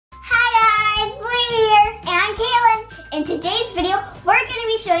In today's video, we're going to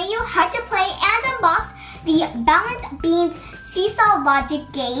be showing you how to play and unbox the Balance Beans Seesaw Logic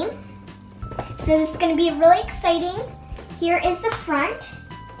game. So this is going to be really exciting. Here is the front,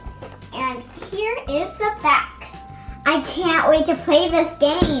 and here is the back. I can't wait to play this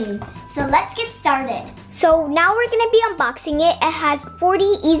game. So let's get started. So now we're going to be unboxing it. It has 40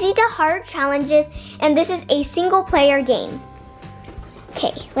 easy to hard challenges, and this is a single player game.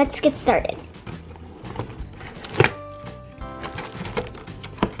 Okay, let's get started.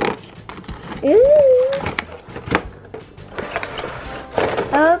 Ooh.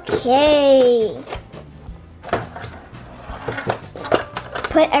 Okay. Let's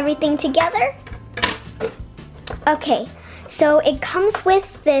put everything together. Okay, so it comes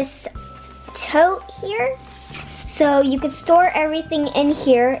with this tote here. So you can store everything in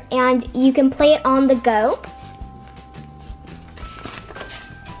here and you can play it on the go.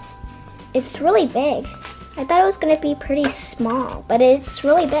 It's really big. I thought it was gonna be pretty small, but it's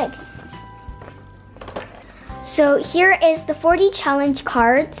really big. So here is the 40 challenge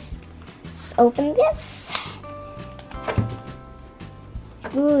cards. Let's open this.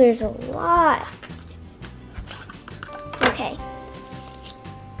 Ooh, there's a lot. Okay.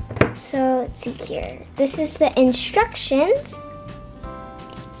 So let's see here. This is the instructions.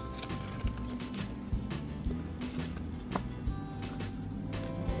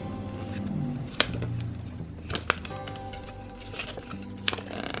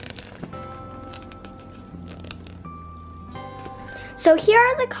 So here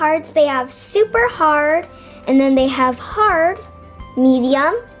are the cards. They have super hard, and then they have hard,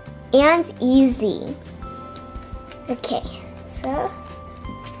 medium, and easy. Okay, so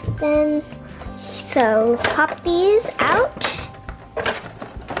let's pop these out.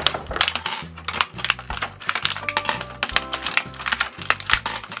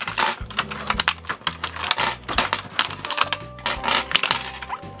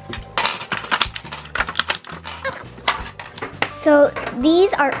 So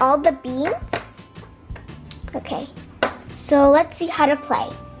these are all the beans. Okay, so let's see how to play.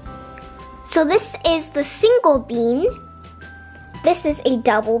 So this is the single bean. This is a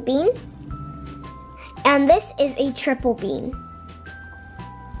double bean. And this is a triple bean.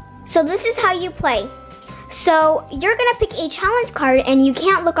 So this is how you play. So you're gonna pick a challenge card and you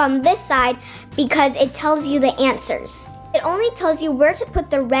can't look on this side because it tells you the answers. It only tells you where to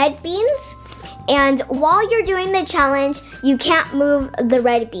put the red beans, and while you're doing the challenge, you can't move the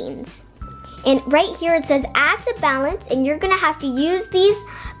red beans. And right here it says add to balance, and you're gonna have to use these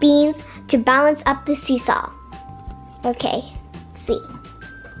beans to balance up the seesaw. Okay, let's see.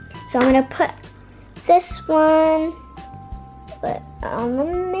 So I'm gonna put this one on the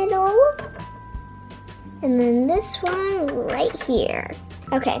middle, and then this one right here.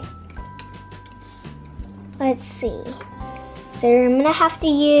 Okay, let's see. So I'm gonna have to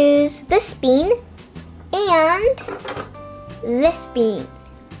use this bean and this bean.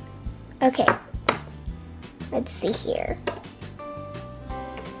 Okay, let's see here.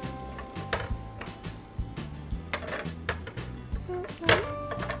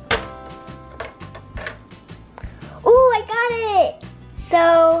 Ooh, I got it!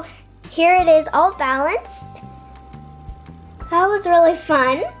 So here it is, all balanced. That was really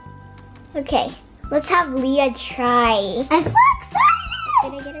fun. Okay, let's have Leah try. I'm so excited!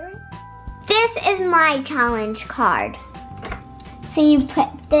 Did I get it right? This is my challenge card. So you put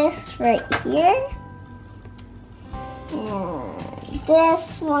this right here. And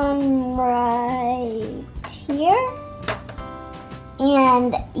this one right here.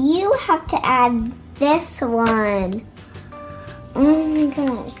 And you have to add this one. Oh my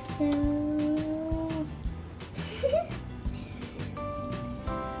gosh, so...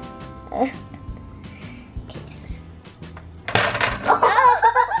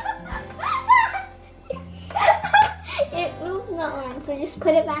 It moved on, so just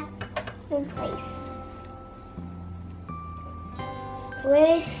put it back in place.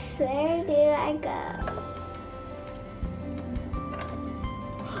 Which side do I go?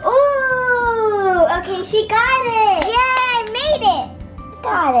 Ooh, okay, she got it. Yay, I made it.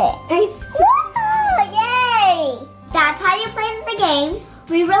 Got it. Nice. Woo, yay. That's how you play the game.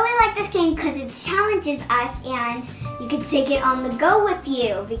 We really like this game because it challenges us, and you can take it on the go with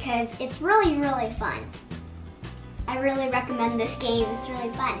you because it's really, really fun. I really recommend this game. It's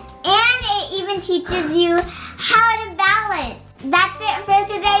really fun. And it even teaches you how to balance. That's it for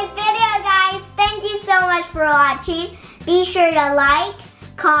today's video, guys. Thank you so much for watching. Be sure to like,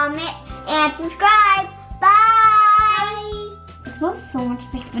 comment, and subscribe. Bye! It smells so much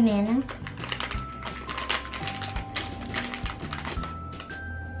like banana.